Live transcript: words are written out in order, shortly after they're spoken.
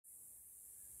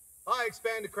Hi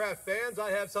Expandacraft fans, I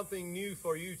have something new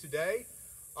for you today.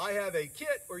 I have a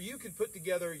kit where you can put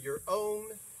together your own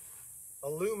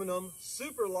aluminum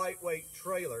super lightweight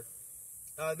trailer.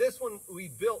 This one we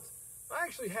built, I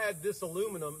actually had this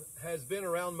aluminum, has been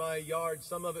around my yard,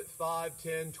 some of it 5,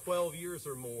 10, 12 years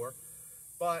or more.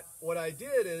 But what I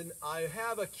did is I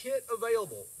have a kit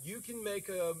available. You can make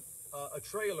a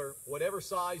trailer whatever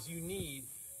size you need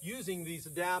using these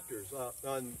adapters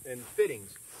and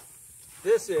fittings.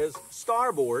 This is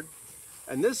starboard,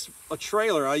 and this a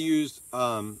trailer I used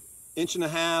 1.5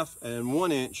 inches and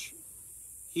 1 inch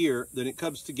here. Then it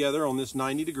comes together on this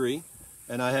 90 degree,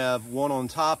 and I have one on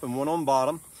top and one on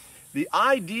bottom. The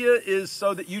idea is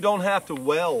so that you don't have to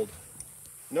weld.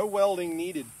 No welding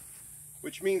needed,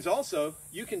 which means also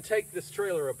you can take this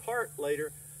trailer apart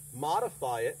later,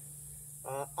 modify it.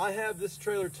 I have this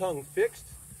trailer tongue fixed,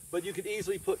 but you could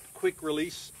easily put quick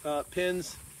release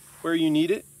pins where you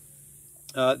need it.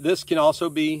 This can also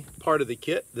be part of the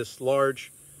kit, this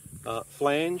large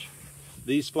flange.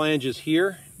 These flanges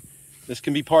here, this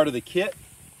can be part of the kit.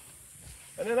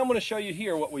 And then I'm going to show you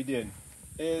here what we did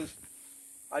is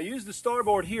I used the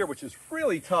starboard here, which is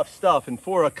really tough stuff, and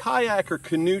for a kayak or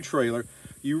canoe trailer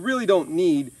you really don't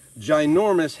need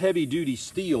ginormous heavy-duty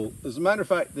steel. As a matter of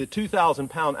fact, the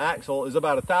 2,000-pound axle is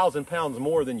about 1,000 pounds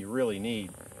more than you really need.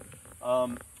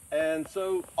 And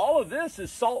so all of this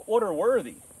is saltwater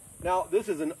worthy. Now, this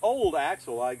is an old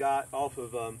axle I got off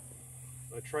of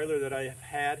a trailer that I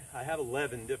had. I have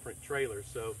 11 different trailers,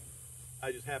 so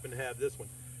I just happen to have this one.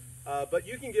 But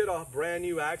you can get a brand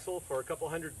new axle for a couple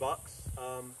 $100,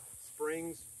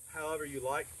 springs, however you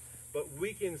like. But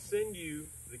we can send you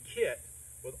the kit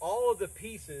with all of the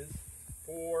pieces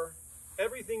for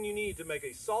everything you need to make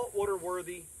a saltwater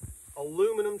worthy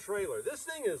aluminum trailer. This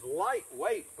thing is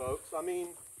lightweight, folks. I mean,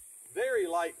 very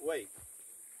lightweight.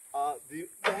 The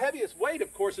heaviest weight,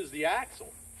 of course, is the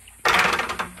axle.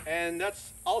 And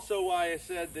that's also why I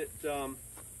said that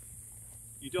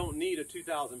you don't need a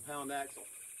 2,000-pound axle.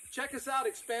 Check us out,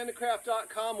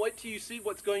 Expandacraft.com. Wait till you see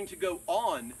what's going to go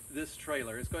on this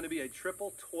trailer. It's going to be a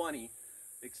triple 20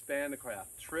 Expandacraft.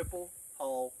 Triple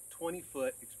hull,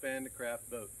 20-foot Expandacraft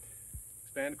boat.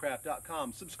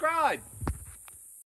 Expandacraft.com. Subscribe!